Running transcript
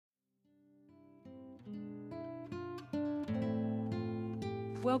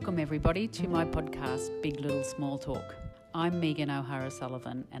Welcome everybody to my podcast, Big Little Small Talk. I'm Megan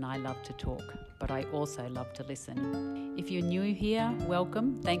O'Hara-Sullivan and I love to talk, but I also love to listen. If you're new here,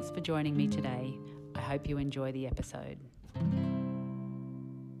 welcome. Thanks for joining me today. I hope you enjoy the episode.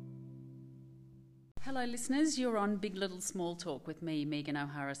 Hello listeners, you're on Big Little Small Talk with me, Megan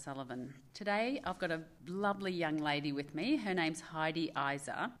O'Hara-Sullivan. Today I've got a lovely young lady with me. Her name's Heidi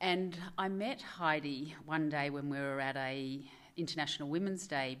Eiser, and I met Heidi one day when we were at a International Women's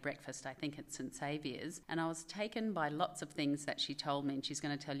Day breakfast, I think at St Saviour's, and I was taken by lots of things that she told me, and she's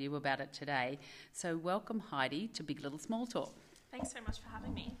going to tell you about it today. So welcome Heidi to Big Little Small Talk. Thanks so much for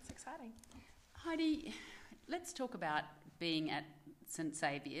having me. It's exciting. Heidi, let's talk about being at St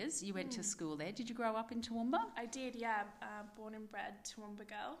Saviour's. You went to school there. Did you grow up in Toowoomba? I did, yeah. Born and bred Toowoomba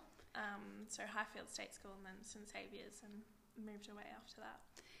girl. So Highfield State School and then St Saviour's, and moved away after that.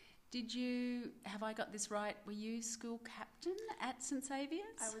 Did you, have I got this right, were you school captain at St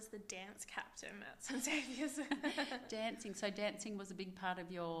Saviour's? I was the dance captain at St Saviour's. Dancing, so dancing was a big part of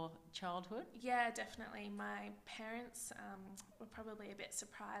your childhood? Yeah, definitely. My parents were probably a bit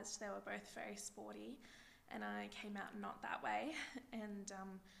surprised. They were both very sporty and I came out not that way, and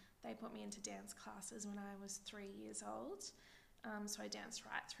they put me into dance classes when I was 3 years old. So I danced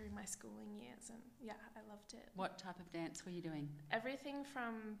right through my schooling years, and yeah, I loved it. What type of dance were you doing? Everything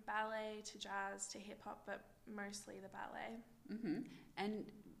from ballet to jazz to hip-hop, but mostly the ballet. Mm-hmm.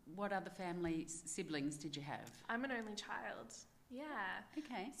 And what other family siblings did you have? I'm an only child. Yeah.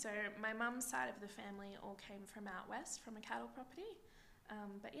 Okay. So my mum's side of the family all came from out west, from a cattle property.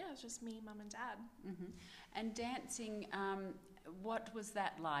 But yeah, it was just me, mum and dad. Mm-hmm. And dancing, what was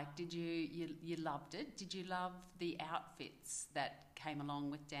that like? Did you loved it? Did you love the outfits that came along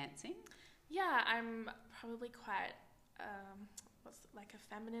with dancing? Yeah, I'm probably quite like a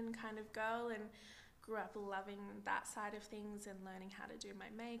feminine kind of girl, and grew up loving that side of things and learning how to do my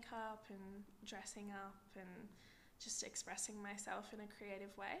makeup and dressing up and just expressing myself in a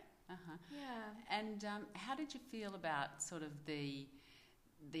creative way. Uh-huh. Yeah. And how did you feel about sort of the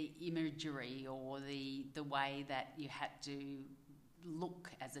imagery or the way that you had to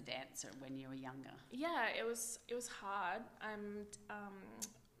look as a dancer when you were younger? Yeah, it was hard. I'm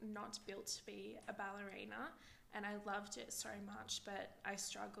not built to be a ballerina, and I loved it so much, but I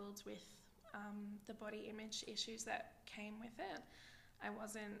struggled with the body image issues that came with it. I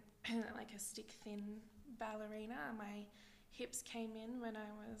wasn't like a stick thin ballerina. My hips came in when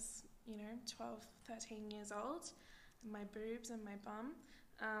I was 12, 13 years old, and my boobs and my bum.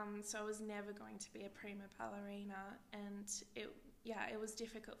 So I was never going to be a prima ballerina, and it was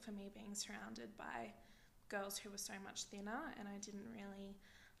difficult for me being surrounded by girls who were so much thinner, and I didn't really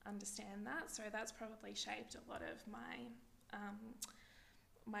understand that. So that's probably shaped a lot of my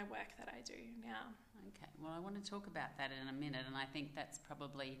work that I do now. Okay, well I want to talk about that in a minute, and I think that's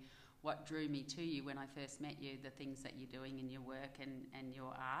probably what drew me to you when I first met you, the things that you're doing in your work and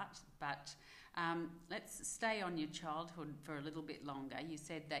your art. But let's stay on your childhood for a little bit longer. You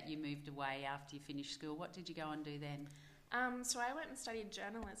said that you moved away after you finished school. What did you go and do then? So I went and studied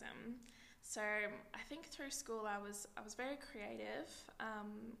journalism. So I think through school I was very creative,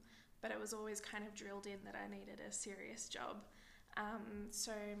 but it was always kind of drilled in that I needed a serious job.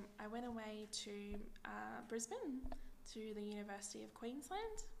 So I went away to Brisbane, to the University of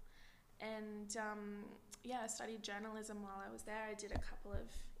Queensland, and I studied journalism while I was there. I did a couple of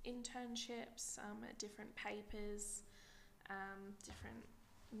internships at different papers, different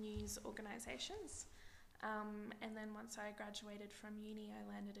news organisations. And then once I graduated from uni, I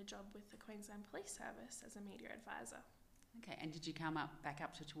landed a job with the Queensland Police Service as a media advisor. Okay, and did you come back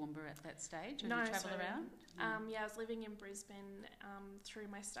up to Toowoomba at that stage, or no, did you travel around? I was living in Brisbane through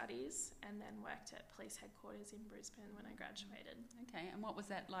my studies, and then worked at police headquarters in Brisbane when I graduated. Okay, and what was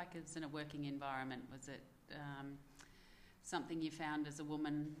that like as in a working environment? Was it something you found as a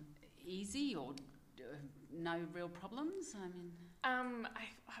woman easy, or no real problems? I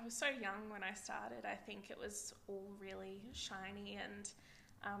was so young when I started. I think it was all really shiny and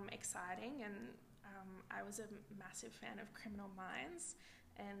exciting, and I was a massive fan of Criminal Minds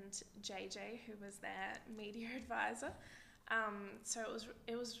and JJ, who was their media advisor. So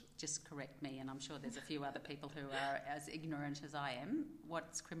it was. Just correct me, and I'm sure there's a few other people who are as ignorant as I am.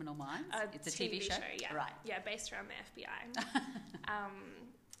 What's Criminal Minds? It's a TV show? Yeah. Right. Yeah, based around the FBI.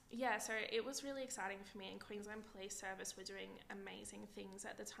 So it was really exciting for me, and Queensland Police Service were doing amazing things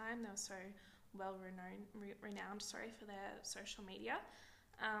at the time. They were so renowned for their social media.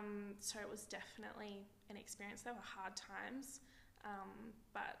 So it was definitely an experience. There were hard times,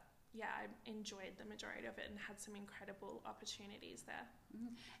 but I enjoyed the majority of it and had some incredible opportunities there.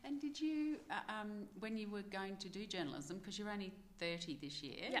 And did you, when you were going to do journalism, because you're only 30 this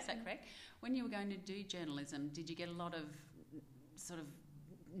year, is that correct? When you were going to do journalism, did you get a lot of sort of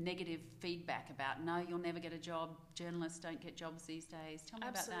negative feedback about, no, you'll never get a job, journalists don't get jobs these days? Tell me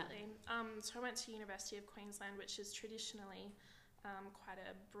about that. Absolutely. So I went to University of Queensland, which is traditionally quite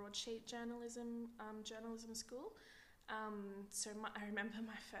a broadsheet journalism school. I remember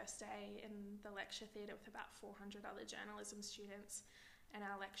my first day in the lecture theatre with about 400 other journalism students, and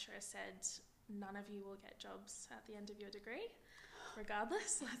our lecturer said, none of you will get jobs at the end of your degree.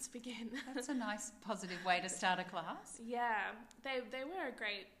 Regardless, let's begin. That's a nice positive way to start a class. Yeah, they were a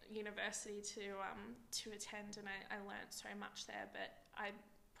great university to attend, and I learnt so much there, but I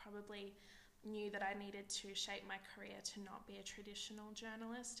probably knew that I needed to shape my career to not be a traditional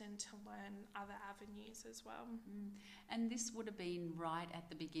journalist and to learn other avenues as well. And this would have been right at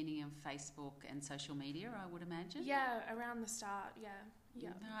the beginning of Facebook and social media, I would imagine? Yeah, around the start, yeah.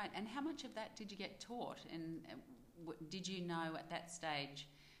 Right, and how much of that did you get taught? And did you know at that stage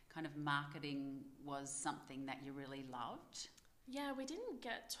kind of marketing was something that you really loved? Yeah, we didn't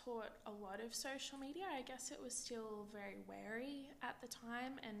get taught a lot of social media. I guess it was still very wary at the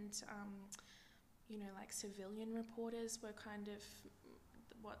time, and like civilian reporters were kind of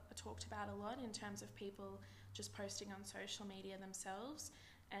what I talked about a lot in terms of people just posting on social media themselves,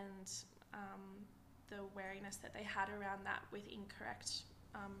 and the wariness that they had around that with incorrect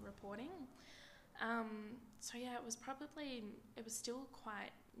reporting. It was still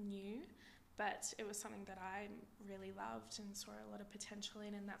quite new, but it was something that I really loved and saw a lot of potential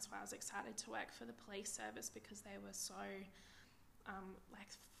in, and that's why I was excited to work for the police service, because they were so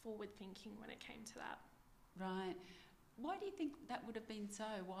forward thinking when it came to that. Right. Why do you think that would have been so?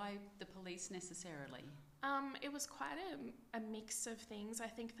 Why the police necessarily? It was quite a mix of things. I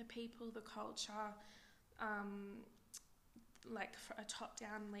think the people, the culture, for a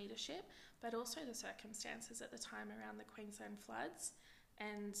top-down leadership, but also the circumstances at the time around the Queensland floods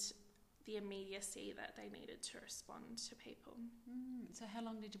and the immediacy that they needed to respond to people. So how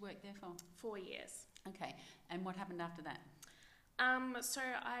long did you work there for? 4 years. Okay, and what happened after that? So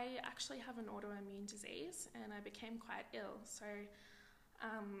I actually have an autoimmune disease and I became quite ill. So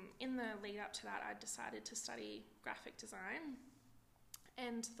in the lead up to that, I decided to study graphic design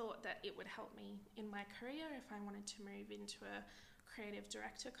and thought that it would help me in my career if I wanted to move into a creative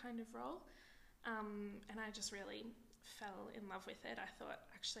director kind of role. And I just really fell in love with it. I thought,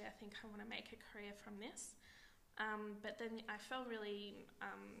 actually, I think I want to make a career from this. But then I fell really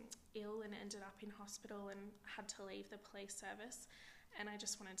ill and ended up in hospital and had to leave the police service. And I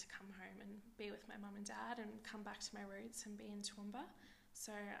just wanted to come home and be with my mum and dad and come back to my roots and be in Toowoomba.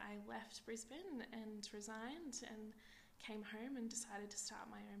 So I left Brisbane and resigned and came home and decided to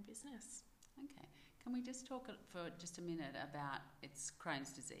start my own business. Okay. Can we just talk for just a minute about its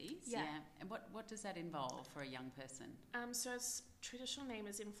Crohn's disease? Yeah. And what does that involve for a young person? So its traditional name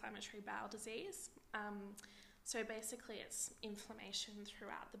is inflammatory bowel disease. So basically it's inflammation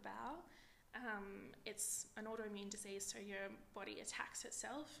throughout the bowel. It's an autoimmune disease, so your body attacks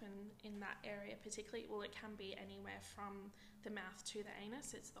itself, and in that area particularly, well, it can be anywhere from the mouth to the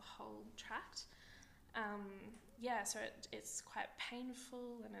anus. It's the whole tract. So it's quite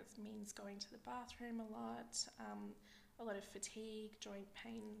painful, and it means going to the bathroom a lot of fatigue, joint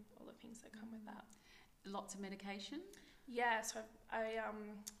pain, all the things that come with that. Lots of medication? Yeah, so I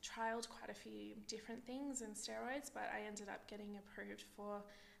trialled quite a few different things and steroids, but I ended up getting approved for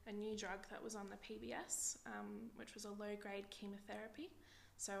a new drug that was on the PBS, which was a low-grade chemotherapy.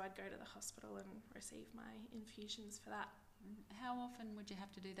 So I'd go to the hospital and receive my infusions for that. How often would you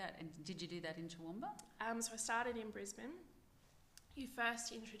have to do that? And did you do that in Toowoomba? So I started in Brisbane. You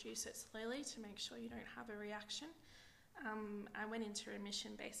first introduce it slowly to make sure you don't have a reaction. I went into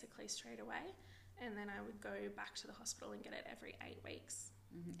remission basically straight away, and then I would go back to the hospital and get it every 8 weeks.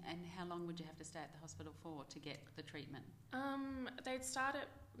 And how long would you have to stay at the hospital for to get the treatment? They'd start it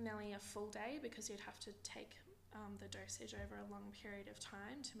nearly a full day, because you'd have to take the dosage over a long period of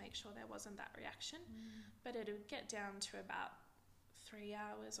time to make sure there wasn't that reaction. But it would get down to about 3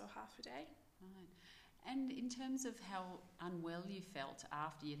 hours or half a day. Right. And in terms of how unwell you felt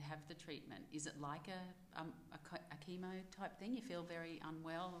after you'd have the treatment, is it like a chemo type thing? You feel very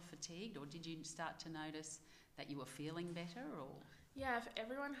unwell or fatigued, or did you start to notice that you were feeling better? Or yeah, if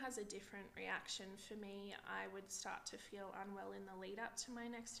everyone has a different reaction. For me, I would start to feel unwell in the lead up to my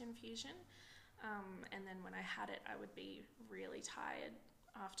next infusion. And then when I had it, I would be really tired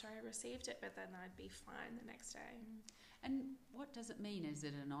after I received it, but then I'd be fine the next day. And what does it mean? Is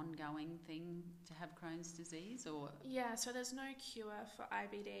it an ongoing thing to have Crohn's disease, or? Yeah, so there's no cure for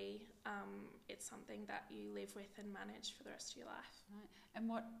IBD. It's something that you live with and manage for the rest of your life. Right. And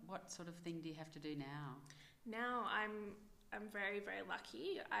what sort of thing do you have to do now? Now I'm very, very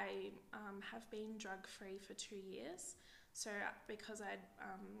lucky. I have been drug-free for 2 years. So because I'd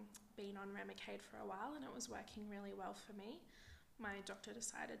been on Remicade for a while and it was working really well for me, my doctor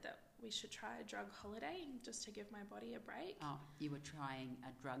decided that we should try a drug holiday just to give my body a break. Oh, you were trying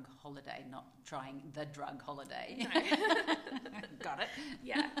a drug holiday, not trying the drug holiday. No. Got it.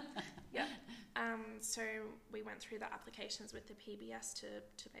 Yeah. So we went through the applications with the PBS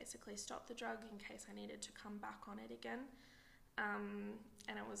to basically stop the drug in case I needed to come back on it again. And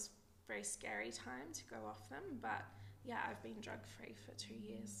it was a very scary time to go off them, but yeah, I've been drug-free for 2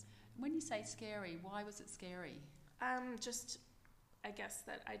 years. When you say scary, why was it scary? Just, I guess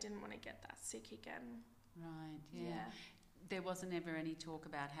that I didn't want to get that sick again. Right, yeah. There wasn't ever any talk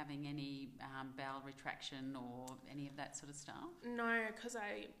about having any bowel retraction or any of that sort of stuff? No, because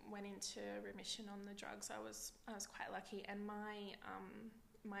I went into remission on the drugs. I was quite lucky, and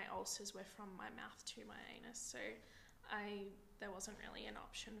my ulcers were from my mouth to my anus, so there wasn't really an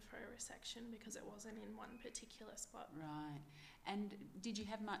option for a resection because it wasn't in one particular spot. Right. And did you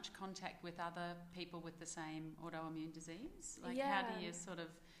have much contact with other people with the same autoimmune disease? How do you sort of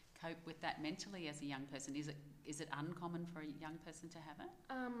cope with that mentally as a young person? Is it uncommon for a young person to have it?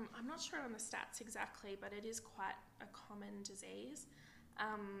 I'm not sure on the stats exactly, but it is quite a common disease.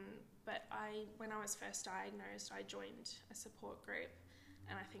 But when I was first diagnosed, I joined a support group,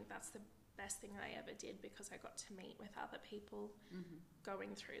 and I think that's the best thing I ever did because I got to meet with other people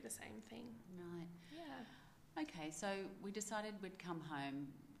going through the same thing. Right. Yeah. Okay, so we decided we'd come home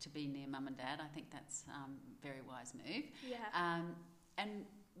to be near Mum and Dad. I think that's a very wise move. Yeah. And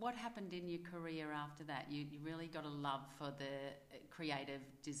what happened in your career after that? You really got a love for the creative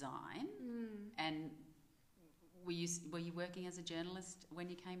design. And were you working as a journalist when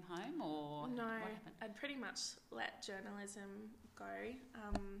you came home, or no? What happened? I'd pretty much let journalism go,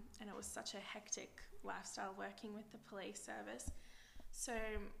 and it was such a hectic lifestyle working with the police service. So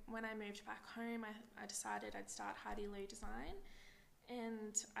when I moved back home, I decided I'd start Heidi Lou Design,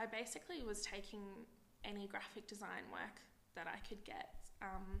 and I basically was taking any graphic design work that I could get,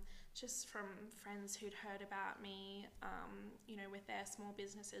 just from friends who'd heard about me, with their small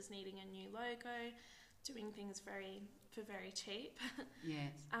businesses needing a new logo, doing things for very cheap.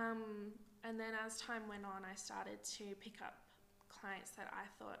 Yes. And then as time went on, I started to pick up clients that I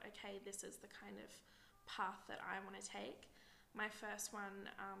thought, okay, this is the kind of path that I want to take. My first one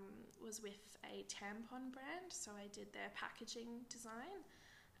was with a tampon brand, so I did their packaging design,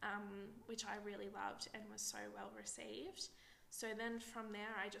 which I really loved and was so well received. So then from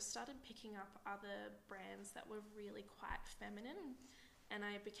there, I just started picking up other brands that were really quite feminine, and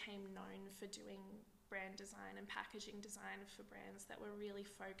I became known for doing brand design and packaging design for brands that were really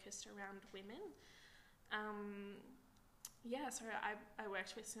focused around women. So I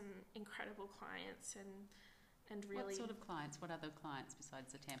worked with some incredible clients and really... What sort of clients? What other clients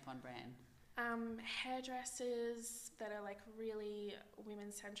besides the tampon brand? Hairdressers that are like really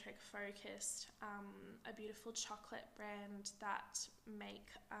women-centric focused, a beautiful chocolate brand that make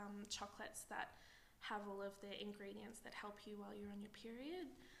chocolates that have all of the ingredients that help you while you're on your period.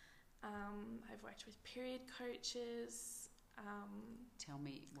 I've worked with period coaches. Tell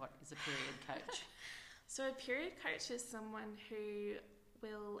me, what is a period coach? So a period coach is someone who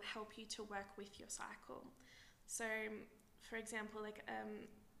will help you to work with your cycle. So, for example,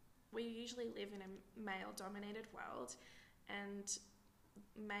 we usually live in a male-dominated world, and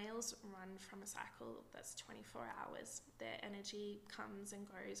males run from a cycle that's 24 hours. Their energy comes and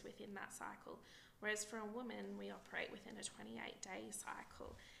goes within that cycle. Whereas for a woman, we operate within a 28-day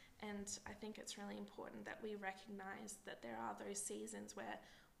cycle. And I think it's really important that we recognise that there are those seasons where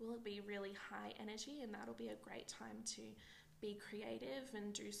will it be really high energy, and that'll be a great time to be creative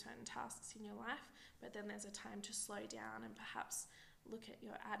and do certain tasks in your life. But then there's a time to slow down and perhaps look at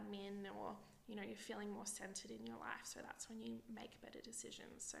your admin, or you're feeling more centered in your life, so that's when you make better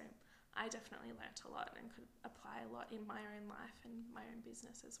decisions. So I definitely learnt a lot and could apply a lot in my own life and my own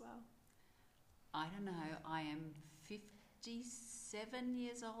business as well. I don't know, I am 57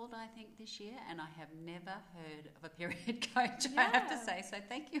 years old, I think, this year, and I have never heard of a period coach, I have to say. So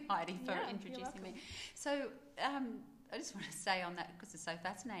thank you, Heidi, for introducing me. So I just want to say on that, because it's so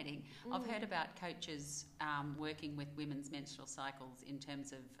fascinating, I've heard about coaches working with women's menstrual cycles in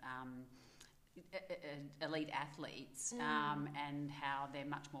terms of elite athletes, and how they're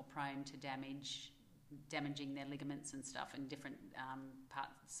much more prone to damaging their ligaments and stuff in different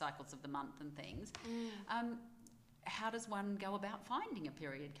cycles of the month and things. how does one go about finding a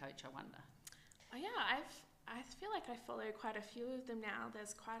period coach, I wonder? Oh yeah, I feel like I follow quite a few of them now.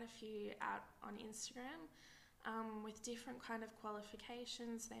 There's quite a few out on Instagram with different kind of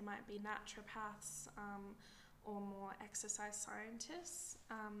qualifications. They might be naturopaths or more exercise scientists.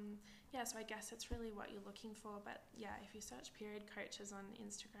 So I guess it's really what you're looking for. But yeah, if you search period coaches on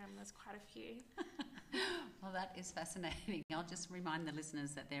Instagram, there's quite a few. Well, that is fascinating. I'll just remind the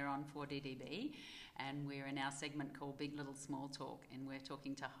listeners that they're on 4DDB and we're in our segment called Big Little Small Talk, and we're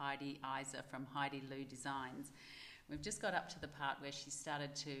talking to Heidi Eiser from Heidi Lou Designs. We've just got up to the part where she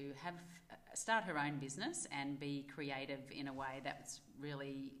started to start her own business and be creative in a way that's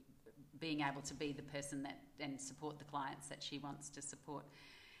really being able to be the person that and support the clients that she wants to support.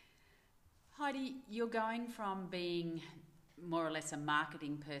 Heidi, you're going from being more or less a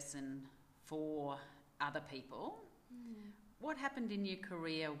marketing person for other people. What happened in your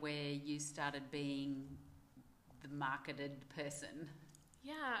career where you started being the marketed person?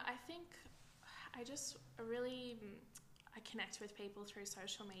 Yeah, I think I connect with people through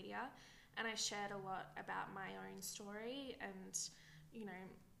social media, and I shared a lot about my own story and,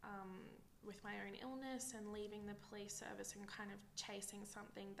 with my own illness and leaving the police service and kind of chasing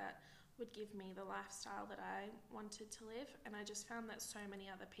something that would give me the lifestyle that I wanted to live. And I just found that so many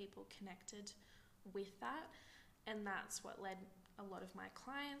other people connected with that, and that's what led a lot of my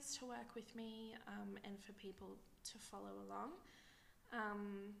clients to work with me and for people to follow along.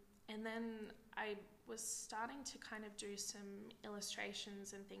 And then I was starting to kind of do some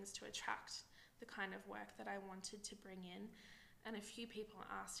illustrations and things to attract the kind of work that I wanted to bring in. And a few people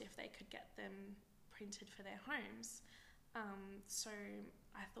asked if they could get them printed for their homes. So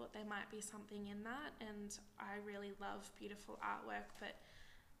I thought there might be something in that, and I really love beautiful artwork, but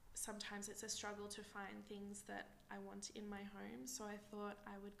sometimes it's a struggle to find things that I want in my home. So I thought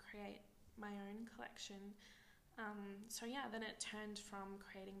I would create my own collection. Then it turned from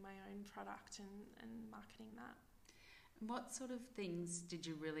creating my own product and marketing that. What sort of things did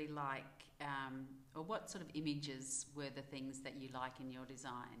you really like, or what sort of images were the things that you like in your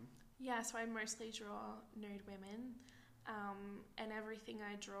design? Yeah, so I mostly draw nude women, and everything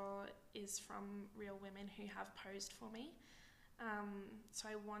I draw is from real women who have posed for me. I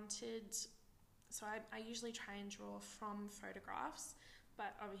usually try and draw from photographs,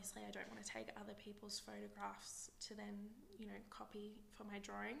 but obviously I don't want to take other people's photographs to then, copy for my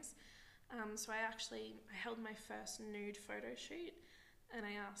drawings. I held my first nude photo shoot, and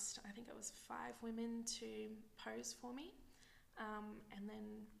I asked, I think it was 5 women to pose for me, and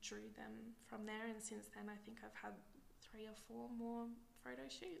then drew them from there. And since then, I think I've had 3 or 4 more photo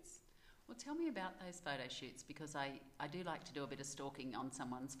shoots. Well, tell me about those photo shoots, because I do like to do a bit of stalking on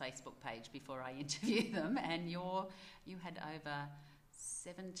someone's Facebook page before I interview them, and you had over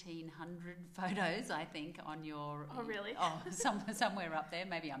 1,700 photos, I think, on your... Oh, really? Somewhere up there.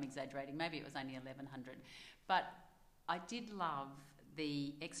 Maybe I'm exaggerating. Maybe it was only 1,100. But I did love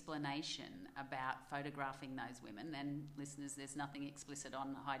the explanation about photographing those women. And listeners, there's nothing explicit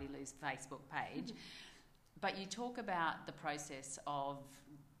on Heidi Lou's Facebook page. But you talk about the process of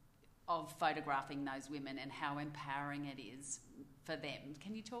photographing those women and how empowering it is for them.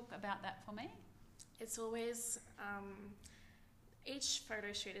 Can you talk about that for me? It's always... each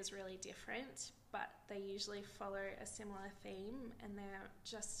photo shoot is really different, but they usually follow a similar theme, and they're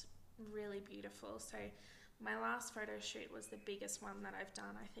just really beautiful. So my last photo shoot was the biggest one that I've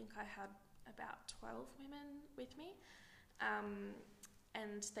done. I think I had about 12 women with me.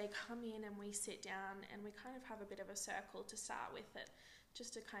 And they come in and we sit down and we kind of have a bit of a circle to start with it,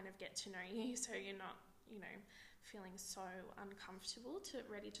 just to kind of get to know you, so you're not, feeling so uncomfortable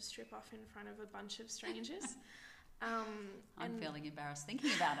ready to strip off in front of a bunch of strangers. I'm feeling embarrassed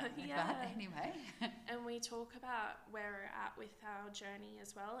thinking about it. Yeah. But anyway. And we talk about where we're at with our journey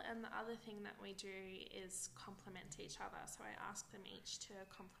as well. And the other thing that we do is compliment each other. So I ask them each to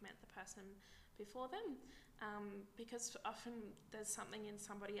compliment the person before them, because often there's something in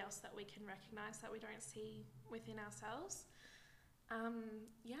somebody else that we can recognise that we don't see within ourselves.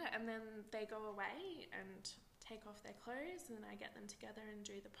 And then they go away and take off their clothes, and then I get them together and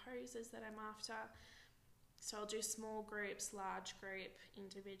do the poses that I'm after. So I'll do small groups, large group,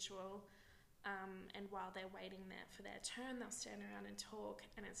 individual, and while they're waiting there for their turn, they'll stand around and talk,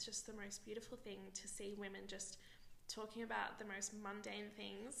 and it's just the most beautiful thing to see women just talking about the most mundane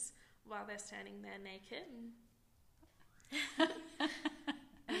things while they're standing there naked.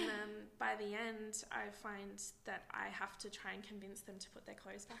 And then by the end, I find that I have to try and convince them to put their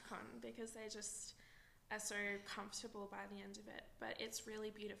clothes back on, because they just are so comfortable by the end of it. But it's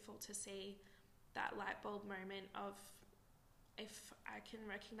really beautiful to see that light bulb moment of, if I can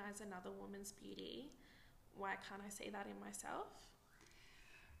recognise another woman's beauty why can't I see that in myself?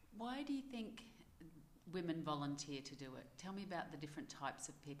 Why do you think women volunteer to do it? Tell me about the different types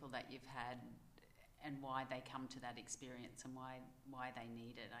of people that you've had and why they come to that experience and why they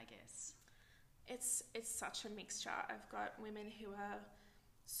need it, I guess. It's such a mixture. I've got women who are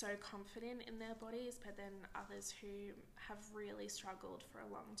so confident in their bodies, but then others who have really struggled for a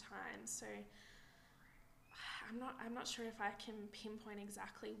long time. So I'm not sure if I can pinpoint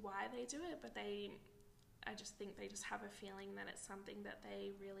exactly why they do it, but I just think they just have a feeling that it's something that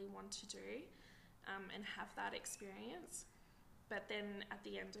they really want to do, and have that experience. But then at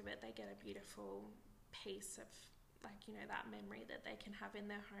the end of it, they get a beautiful piece of, like, you know, that memory that they can have in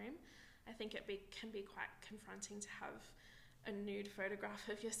their home. I think it can be quite confronting to have a nude photograph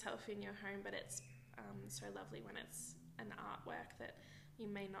of yourself in your home, but it's so lovely when it's an artwork that you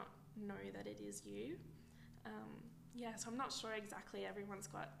may not know that it is you. So I'm not sure exactly, everyone's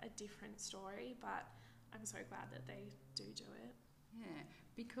got a different story, but I'm so glad that they do it. Yeah,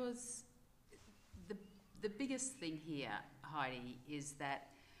 because the biggest thing here, Heidi, is that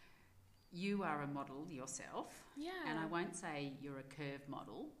you are a model yourself. Yeah. And I won't say you're a curve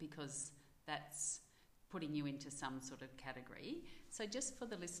model because that's putting you into some sort of category. So just for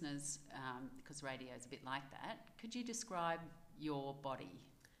the listeners, because radio is a bit like that, could you describe your body?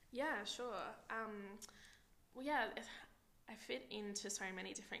 Yeah, sure. I fit into so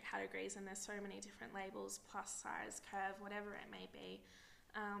many different categories, and there's so many different labels: plus size, curve, whatever it may be.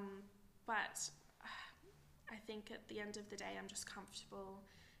 But I think at the end of the day, I'm just comfortable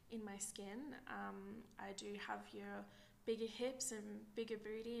in my skin. I do have your bigger hips and bigger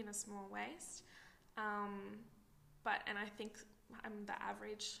booty and a small waist. And I think I'm the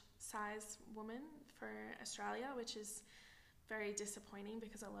average size woman for Australia, which is very disappointing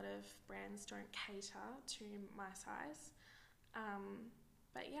because a lot of brands don't cater to my size.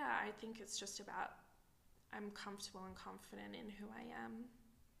 But yeah, I think it's just about I'm comfortable and confident in who I am.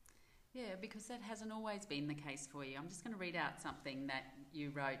 Yeah, because that hasn't always been the case for you. I'm just going to read out something that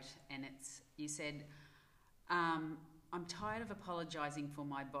you wrote, and you said, I'm tired of apologising for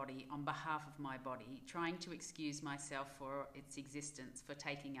my body on behalf of my body, trying to excuse myself for its existence, for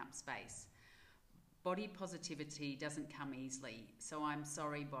taking up space. Body positivity doesn't come easily, so I'm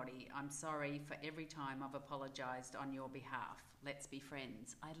sorry, body. I'm sorry for every time I've apologised on your behalf. Let's be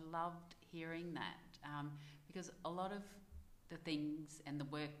friends. I loved hearing that, because a lot of the things and the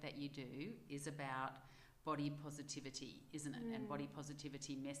work that you do is about body positivity, isn't it? And body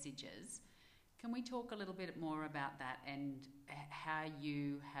positivity messages. Can we talk a little bit more about that and how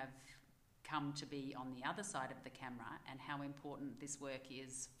you have come to be on the other side of the camera and how important this work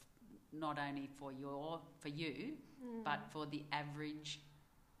is, not only for you, but for the average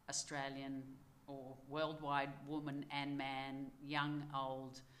Australian or worldwide woman and man, young,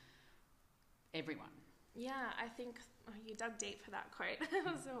 old, everyone? Yeah, I think you dug deep for that quote. It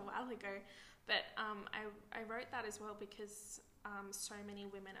was a while ago. But I wrote that as well because so many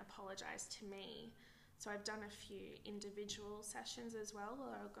women apologise to me. So I've done a few individual sessions as well where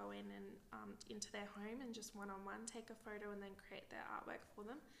I'll go in and into their home and just one-on-one take a photo and then create their artwork for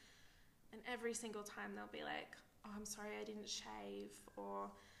them. And every single time they'll be like, oh, I'm sorry I didn't shave,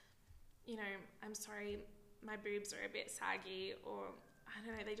 or, you know, I'm sorry my boobs are a bit saggy, or I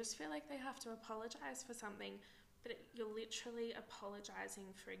don't know, they just feel like they have to apologise for something, but you're literally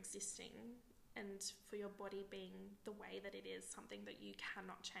apologising for existing and for your body being the way that it is, something that you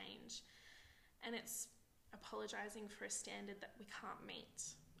cannot change. And it's apologising for a standard that we can't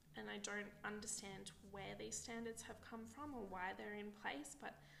meet. And I don't understand where these standards have come from or why they're in place,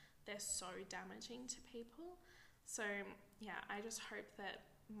 but they're so damaging to people. So yeah, I just hope that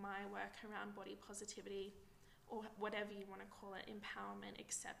my work around body positivity, or whatever you want to call it, empowerment,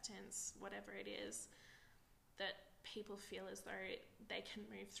 acceptance, whatever it is, that people feel as though they can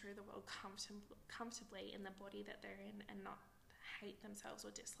move through the world comfortably in the body that they're in and not hate themselves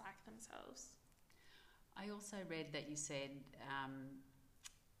or dislike themselves. I also read that you said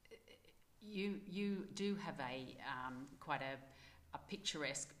you do have a quite a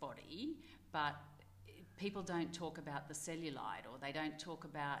picturesque body, but people don't talk about the cellulite, or they don't talk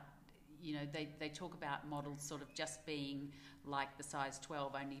about, you know, they talk about models sort of just being like the size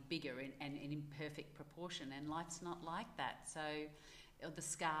 12, only bigger and in imperfect proportion, and life's not like that. So the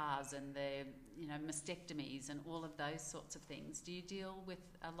scars and the, you know, mastectomies and all of those sorts of things. Do you deal with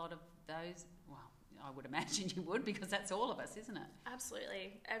a lot of those? Well, I would imagine you would, because that's all of us, isn't it?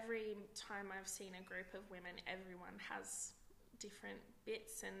 Absolutely. Every time I've seen a group of women, everyone has different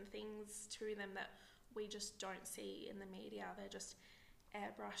bits and things to them that we just don't see in the media. They're just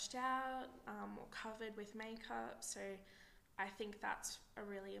airbrushed out or covered with makeup. So I think that's a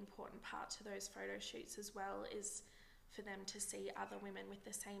really important part to those photo shoots as well, is for them to see other women with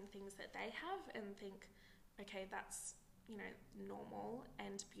the same things that they have and think, okay, that's, you know, normal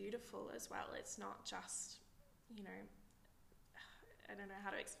and beautiful as well. It's not just, you know, I don't know how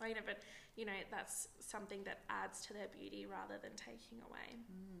to explain it, but, you know, that's something that adds to their beauty rather than taking away.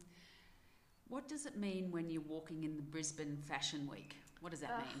 What does it mean when you're walking in the Brisbane Fashion Week? What does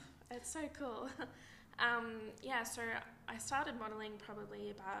that mean? It's so cool. So I started modelling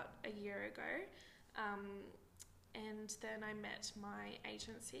probably about a year ago, and then I met my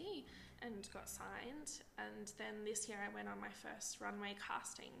agency and got signed, and then this year I went on my first runway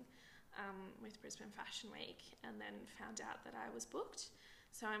casting with Brisbane Fashion Week, and then found out that I was booked.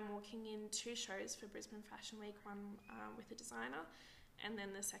 So I'm walking in 2 shows for Brisbane Fashion Week, one with a designer, and then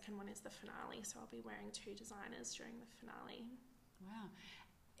the second one is the finale, so I'll be wearing 2 designers during the finale. Wow.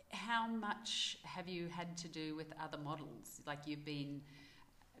 How much have you had to do with other models? Like, you've been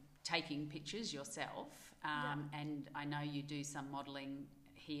taking pictures yourself, and I know you do some modelling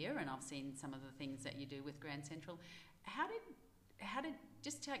here, and I've seen some of the things that you do with Grand Central. How did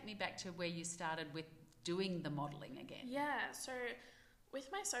just take me back to where you started with doing the modelling again? Yeah, so with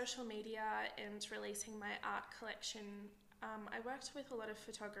my social media and releasing my art collection, I worked with a lot of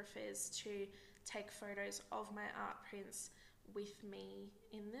photographers to take photos of my art prints with me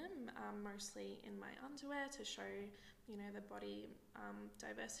in them, mostly in my underwear, to show, you know, the body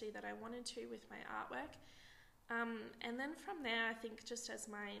diversity that I wanted to with my artwork. And then from there, I think just as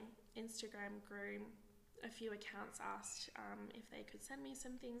my Instagram grew, a few accounts asked if they could send me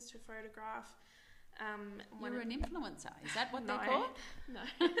some things to photograph. You're an influencer, is that what they're called? No,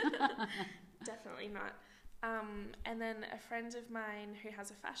 definitely not. And then a friend of mine who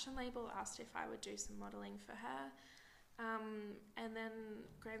has a fashion label asked if I would do some modelling for her. And then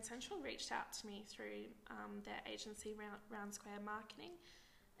Grand Central reached out to me through their agency, Round Square Marketing,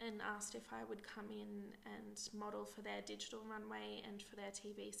 and asked if I would come in and model for their digital runway and for their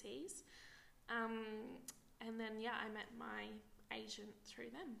TVCs. And then, I met my agent through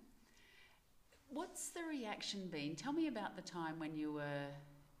them. What's the reaction been? Tell me about the time when you were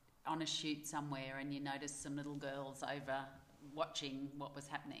on a shoot somewhere and you noticed some little girls over watching what was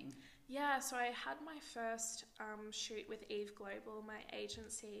happening. Yeah, so I had my first shoot with Eve Global, my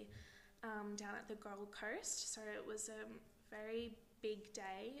agency, down at the Gold Coast. So it was a very big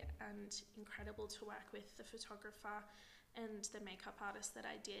day and incredible to work with the photographer and the makeup artist that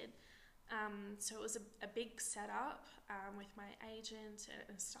I did. So it was a big setup with my agent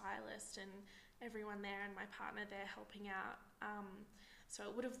and a stylist and everyone there, and my partner there helping out. So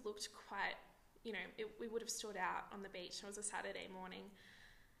it would have looked quite, we would have stood out on the beach. It was a Saturday morning.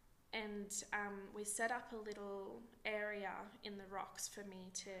 And we set up a little area in the rocks for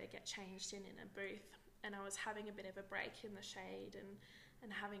me to get changed in a booth. And I was having a bit of a break in the shade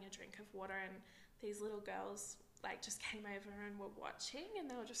and having a drink of water. And these little girls just came over and were watching, and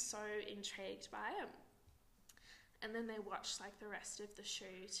they were just so intrigued by it. And then they watched the rest of the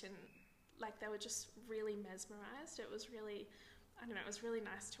shoot, and they were just really mesmerised. It was really, it was really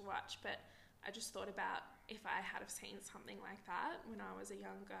nice to watch. But I just thought about if I had have seen something like that when I was a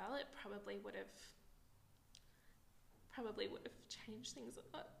young girl, it probably would have changed things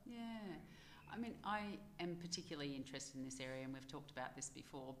a lot. Yeah. I am particularly interested in this area, and we've talked about this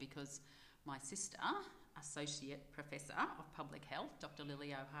before, because my sister, Associate Professor of Public Health, Dr.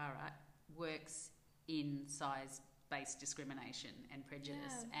 Lily O'Hara, works in size-based discrimination and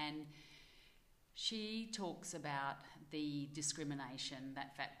prejudice. Yeah. And she talks about the discrimination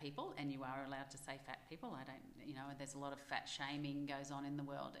that fat people, and you are allowed to say fat people, there's a lot of fat shaming goes on in the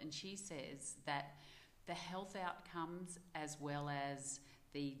world, and she says that the health outcomes as well as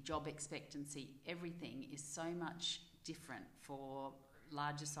the job expectancy, everything is so much different for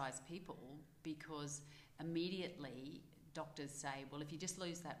larger size people, because immediately doctors say, well, if you just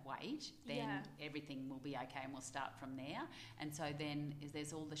lose that weight, then everything will be okay and we'll start from there. And so then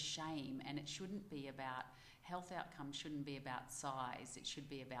there's all the shame, and it shouldn't be about health outcomes, shouldn't be about size, it should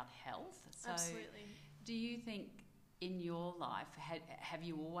be about health. So absolutely. Do you think in your life, have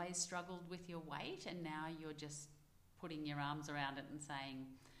you always struggled with your weight, and now you're just putting your arms around it and saying,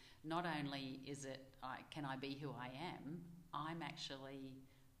 not only is it, can I be who I am, I'm actually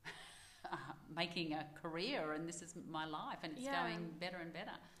making a career, and this is my life, and it's going better and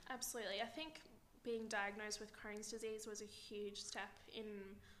better. Absolutely. I think being diagnosed with Crohn's disease was a huge step in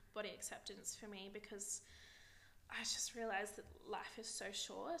body acceptance for me, because I just realised that life is so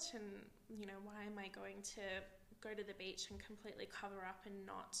short, and why am I going to go to the beach and completely cover up and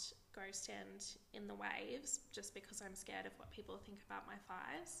not go stand in the waves just because I'm scared of what people think about my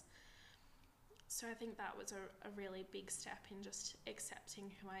thighs. So I think that was a really big step in just accepting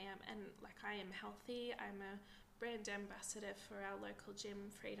who I am. And like, I am healthy. I'm a brand ambassador for our local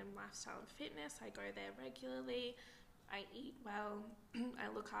gym, Freedom Lifestyle and Fitness. I go there regularly. I eat well.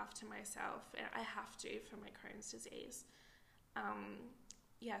 I look after myself. And I have to for my Crohn's disease.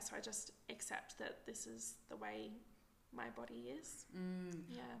 So I just accept that this is the way my body is.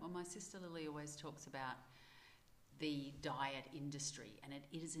 Yeah. Well, my sister Lily always talks about the diet industry, and it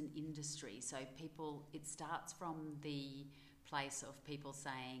is an industry. So it starts from the place of people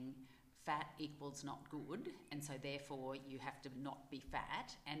saying fat equals not good, and so therefore you have to not be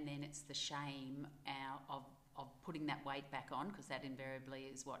fat, and then it's the shame of putting that weight back on, because that invariably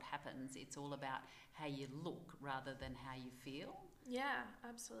is what happens. It's all about how you look rather than how you feel. Yeah,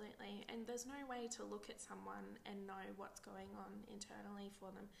 absolutely. And there's no way to look at someone and know what's going on internally for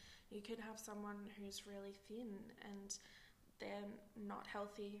them. You could have someone who's really thin and they're not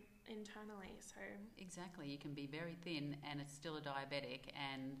healthy internally. So exactly, you can be very thin and it's still a diabetic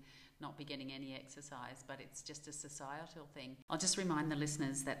and not be getting any exercise, but it's just a societal thing. I'll just remind the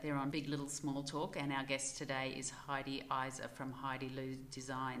listeners that they're on Big Little Small Talk, and our guest today is Heidi Eiser from Heidi Lou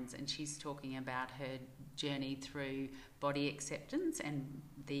Designs, and she's talking about her journey through body acceptance and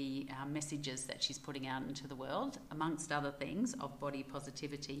the messages that she's putting out into the world, amongst other things, of body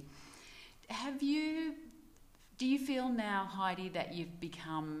positivity. Do you feel now, Heidi, that you've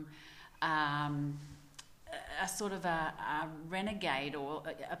become a sort of a renegade, or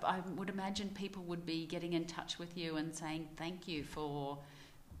I would imagine people would be getting in touch with you and saying thank you for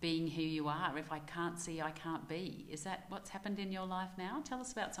being who you are. If I can't see, I can't be. Is that what's happened in your life now? Tell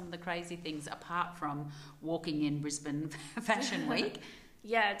us about some of the crazy things apart from walking in Brisbane Fashion Week.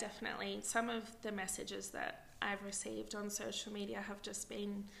 Yeah, definitely. Some of the messages that I've received on social media have just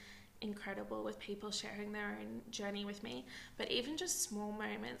been incredible, with people sharing their own journey with me, but even just small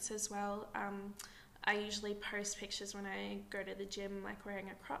moments as well. I usually post pictures when I go to the gym, like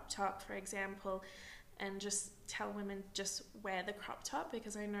wearing a crop top, for example, and just tell women just wear the crop top,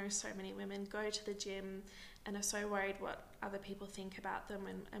 because I know so many women go to the gym and are so worried what other people think about them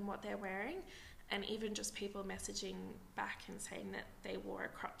and what they're wearing. And even just people messaging back and saying that they wore a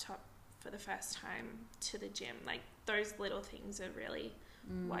crop top for the first time to the gym. Like, those little things are really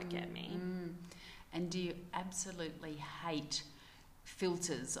what get me. And do you absolutely hate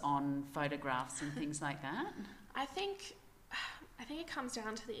filters on photographs and things like that? I think it comes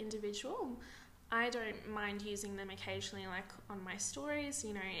down to the individual. I don't mind using them occasionally, like on my stories,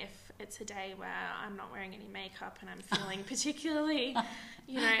 you know, if it's a day where I'm not wearing any makeup and I'm feeling particularly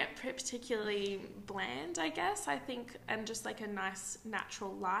bland, I guess, I think, and just like a nice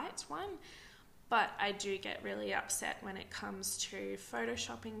natural light one. But I do get really upset when it comes to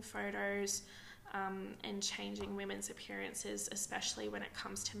photoshopping photos and changing women's appearances, especially when it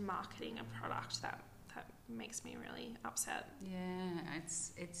comes to marketing a product. That makes me really upset. Yeah,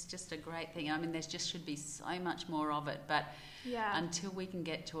 it's just a great thing. I mean, there just should be so much more of it, but yeah, until we can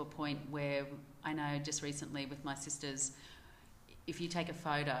get to a point where, I know just recently with my sisters, if you take a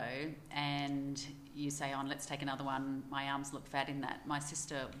photo and you say, let's take another one, my arms look fat in that, my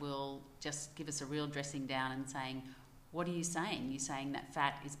sister will just give us a real dressing down and saying, what are you saying? You're saying that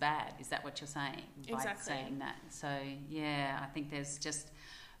fat is bad. Is that what you're saying? Exactly. By saying that. So, yeah, I think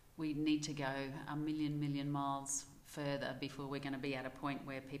we need to go a million miles further before we're going to be at a point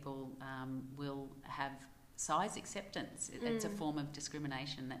where people will have size acceptance. It's a form of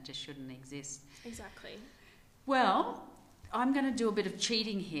discrimination that just shouldn't exist. Exactly. Well, I'm going to do a bit of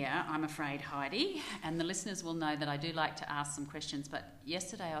cheating here, I'm afraid, Heidi, and the listeners will know that I do like to ask some questions, but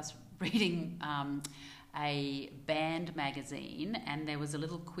yesterday I was reading a band magazine and there was a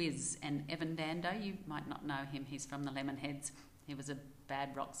little quiz, and Evan Dando, you might not know him, he's from the Lemonheads. He was a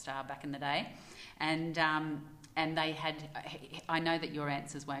bad rock star back in the day, and they had, I know that your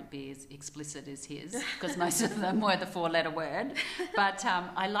answers won't be as explicit as his, because most of them were the 4-letter word, but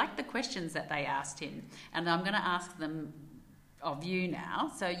I liked the questions that they asked him, and I'm going to ask them of you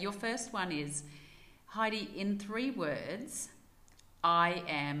now. So your first one is, Heidi, in 3 words, I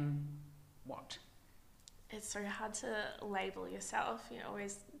am what? It's so hard to label yourself. You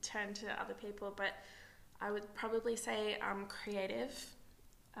always turn to other people, but I would probably say creative,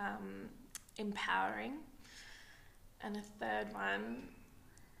 empowering, and a third one,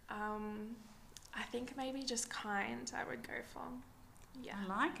 I think maybe just kind I would go for. Yeah.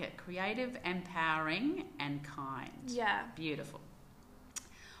 I like it. Creative, empowering, and kind. Yeah. Beautiful.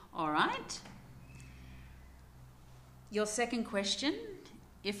 All right. Your second question,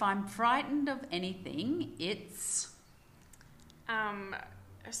 if I'm frightened of anything, it's...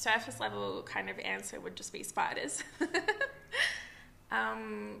 a surface level kind of answer would just be spiders.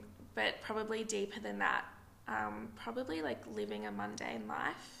 but probably deeper than that, probably like living a mundane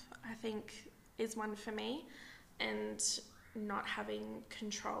life, I think is one for me, and not having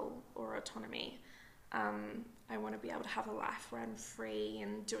control or autonomy. I want to be able to have a life where I'm free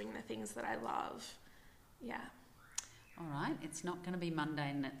and doing the things that I love. Yeah. All right. It's not going to be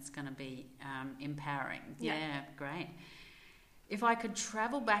mundane. It's going to be empowering. Yeah. Yeah, great. If I could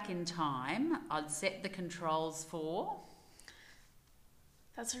travel back in time, I'd set the controls for...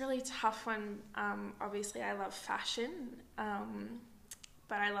 That's a really tough one. Obviously, I love fashion,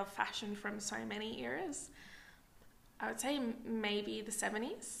 but I love fashion from so many eras. I would say maybe the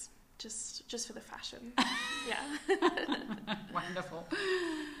 70s, just for the fashion. Yeah. Wonderful.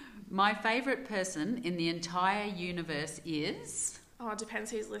 My favourite person in the entire universe is... Oh, it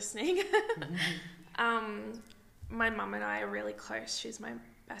depends who's listening. My mum and I are really close. She's my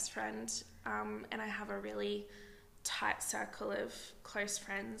best friend, and I have a really tight circle of close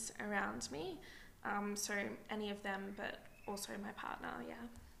friends around me. So any of them, but also my partner, yeah.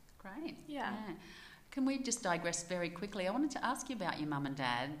 Great. Yeah. Can we just digress very quickly? I wanted to ask you about your mum and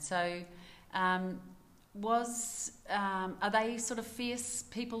dad. So are they sort of fierce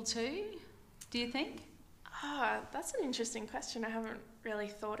people too, do you think? That's an interesting question. I haven't really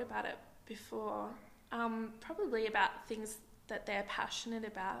thought about it before. Probably about things that they're passionate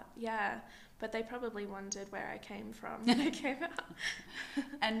about, yeah. But they probably wondered where I came from when I came out.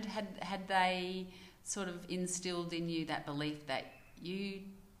 And had they sort of instilled in you that belief that you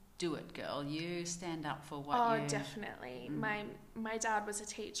do it, girl, you stand up for what you... Oh, definitely. My dad was a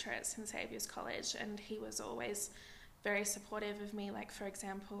teacher at St Saviour's College, and he was always very supportive of me. Like, for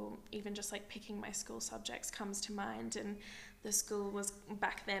example, even just like picking my school subjects comes to mind, and the school was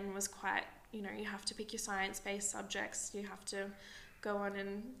back then was quite, you know, you have to pick your science-based subjects, you have to go on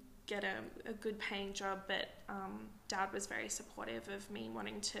and get a good paying job, but Dad was very supportive of me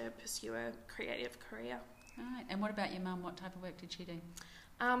wanting to pursue a creative career. Right. And what about your mum? What type of work did she do?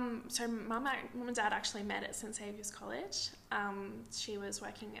 So mum and dad actually met at St Saviour's College. She was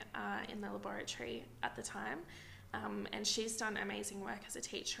working in the laboratory at the time, and she's done amazing work as a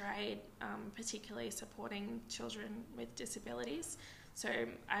teacher aide, particularly supporting children with disabilities. So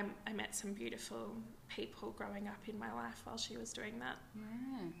I met some beautiful people growing up in my life while she was doing that.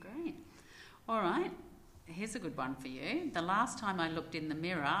 Yeah, great. All right, here's a good one for you. The last time I looked in the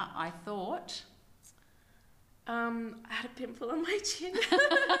mirror, I thought... I had a pimple on my chin.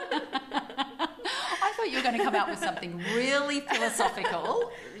 I thought you were going to come out with something really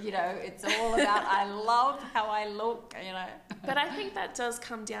philosophical. You know, it's all about, I love how I look, you know. But I think that does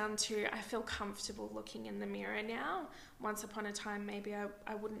come down to, I feel comfortable looking in the mirror now. Once upon a time, maybe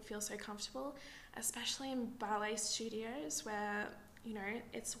I wouldn't feel so comfortable, especially in ballet studios where, you know,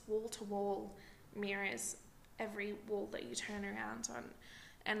 it's wall-to-wall mirrors, every wall that you turn around on.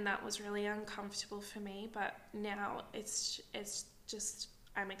 And that was really uncomfortable for me, but now it's just,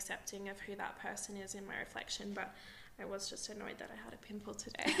 I'm accepting of who that person is in my reflection, but I was just annoyed that I had a pimple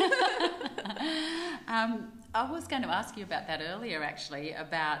today. I was going to ask you about that earlier, actually,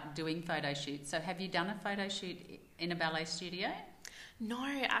 about doing photo shoots. So have you done a photo shoot in a ballet studio? No,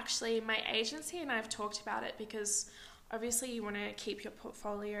 actually, my agency and I have talked about it because obviously you want to keep your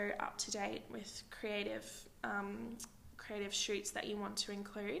portfolio up to date with creative shoots that you want to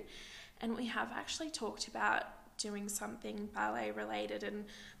include, and we have actually talked about doing something ballet related and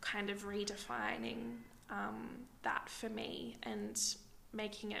kind of redefining that for me and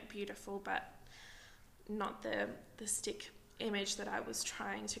making it beautiful, but not the stick image that I was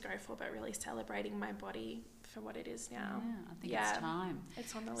trying to go for, but really celebrating my body for what it is now. Yeah, I think it's time.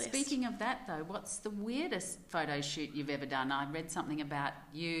 It's on the list. Speaking of that though, what's the weirdest photo shoot you've ever done? I read something about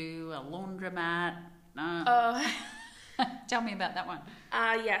you, a laundromat. Tell me about that one.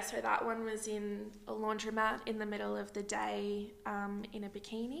 So that one was in a laundromat in the middle of the day, in a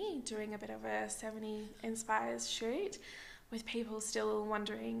bikini, doing a bit of a 70s inspired shoot with people still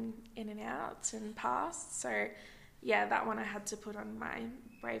wandering in and out and past. So yeah, that one I had to put on my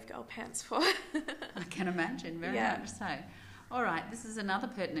brave girl pants for. I can imagine, very much so. All right, this is another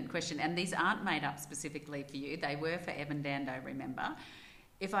pertinent question, and these aren't made up specifically for you. They were for Evan Dando, remember.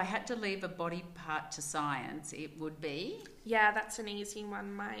 If I had to leave a body part to science, it would be? Yeah, that's an easy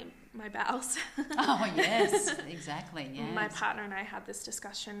one, my bowels. Oh, yes, exactly, yes. My partner and I had this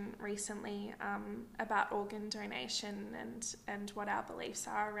discussion recently about organ donation and what our beliefs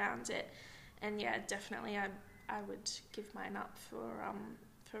are around it. And yeah, definitely I would give mine up for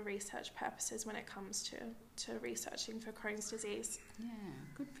research purposes when it comes to researching for Crohn's disease. Yeah,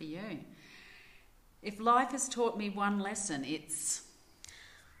 good for you. If life has taught me one lesson, it's...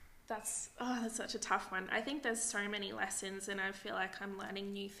 That's such a tough one. I think there's so many lessons, and I feel like I'm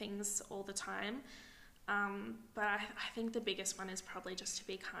learning new things all the time. But I think the biggest one is probably just to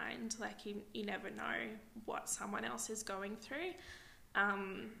be kind. Like you never know what someone else is going through,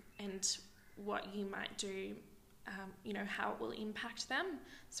 and what you might do, how it will impact them.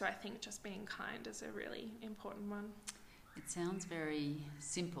 So I think just being kind is a really important one. It sounds very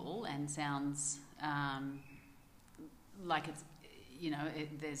simple and sounds like it's,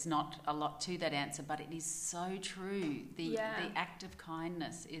 there's not a lot to that answer, but it is so true. The act of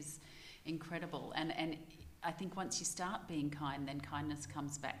kindness is incredible, and I think once you start being kind, then kindness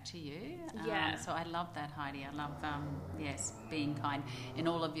comes back to you. So I love that, Heidi. I love being kind. In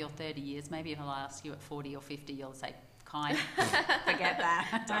all of your 30 years, maybe if I'll ask you at 40 or 50, you'll say kind. Forget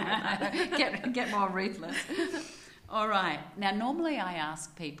that. Get more ruthless. All right. Now, normally I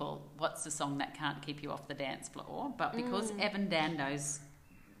ask people, what's the song that can't keep you off the dance floor? But because Evan Dando's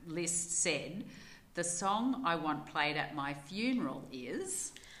list said, the song I want played at my funeral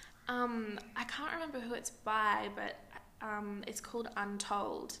is... I can't remember who it's by, but it's called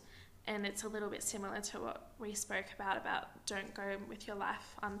Untold, and it's a little bit similar to what we spoke about don't go with your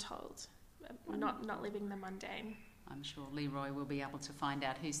life untold, not living the mundane. I'm sure Leroy will be able to find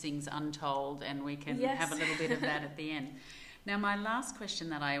out who sings Untold, and we can have a little bit of that at the end. Now, my last question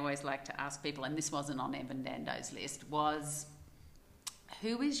that I always like to ask people, and this wasn't on Evan Dando's list, was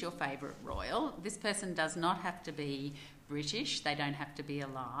who is your favourite royal? This person does not have to be British. They don't have to be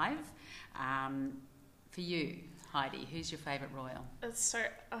alive. For you, Heidi, who's your favourite royal? It's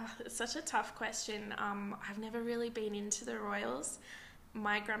such a tough question. I've never really been into the royals.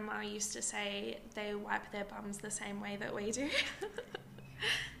 My grandma used to say they wipe their bums the same way that we do.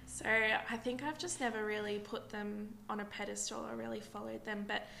 So I think I've just never really put them on a pedestal or really followed them.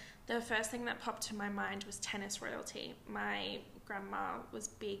 But the first thing that popped to my mind was tennis royalty. My grandma was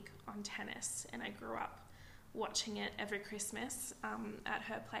big on tennis, and I grew up watching it every Christmas at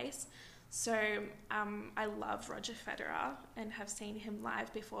her place. So I love Roger Federer and have seen him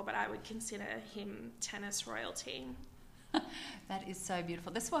live before, but I would consider him tennis royalty. That is so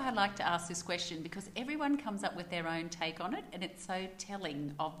beautiful. That's why I like to ask this question, because everyone comes up with their own take on it, and it's so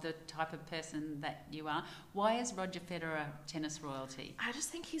telling of the type of person that you are. Why is Roger Federer tennis royalty? I just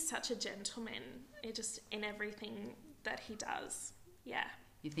think he's such a gentleman, in everything that he does. Yeah.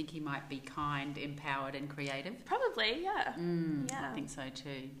 You think he might be kind, empowered and creative? Probably, yeah. I think so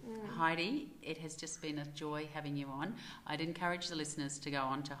too. Heidi, it has just been a joy having you on. I'd encourage the listeners to go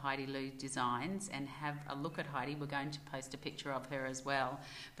on to Heidi Lou Designs and have a look at Heidi. We're going to post a picture of her as well,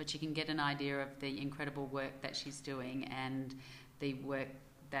 but you can get an idea of the incredible work that she's doing and the work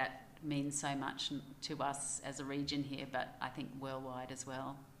that means so much to us as a region here, but I think worldwide as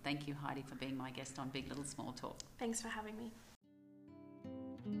well. Thank you, Heidi, for being my guest on Big Little Small Talk. Thanks for having me.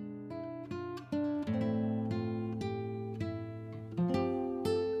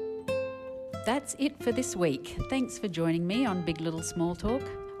 That's it for this week. Thanks for joining me on Big Little Small Talk.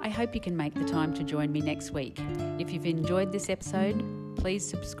 I hope you can make the time to join me next week. If you've enjoyed this episode, please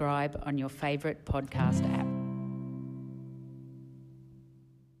subscribe on your favourite podcast app.